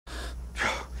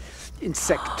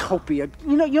Insectopia.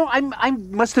 I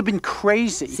must have been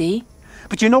crazy. See?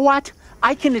 But you know what?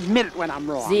 I can admit it when I'm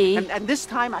wrong. See? And this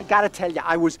time, I gotta tell you,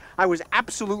 I was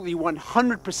absolutely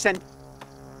 100%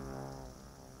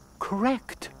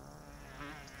 correct.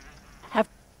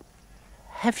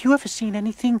 Have you ever seen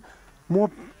anything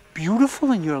more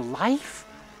beautiful in your life?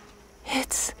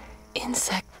 It's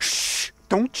insect. Shh!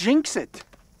 Don't jinx it.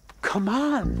 Come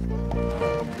on.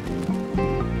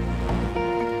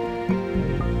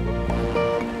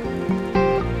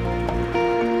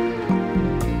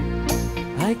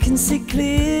 I can see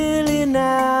clearly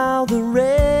now the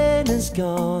rain is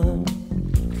gone.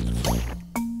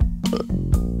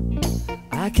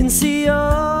 I can see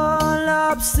all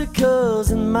obstacles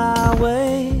in my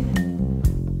way.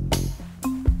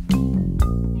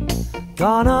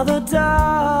 Gone are the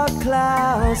dark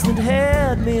clouds that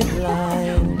had me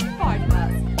blind.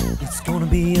 It's gonna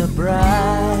be a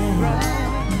bright,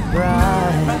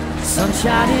 bright,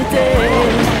 sunshiny day.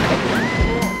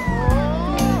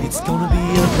 It's gonna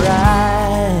be a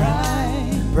bright,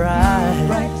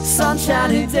 bright,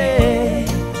 sunshiny day.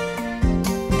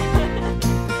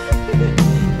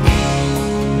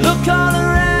 Look all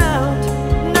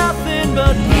around, nothing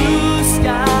but blue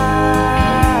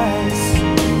skies.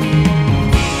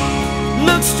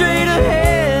 Look straight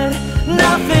ahead,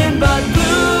 nothing but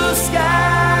blue skies.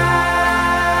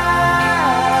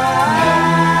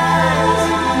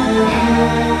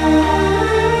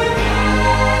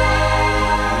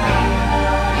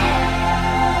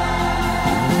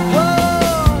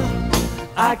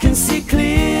 Oh, I can see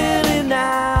clearly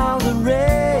now the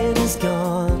rain is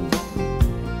gone.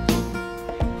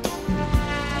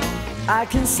 I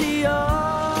can see your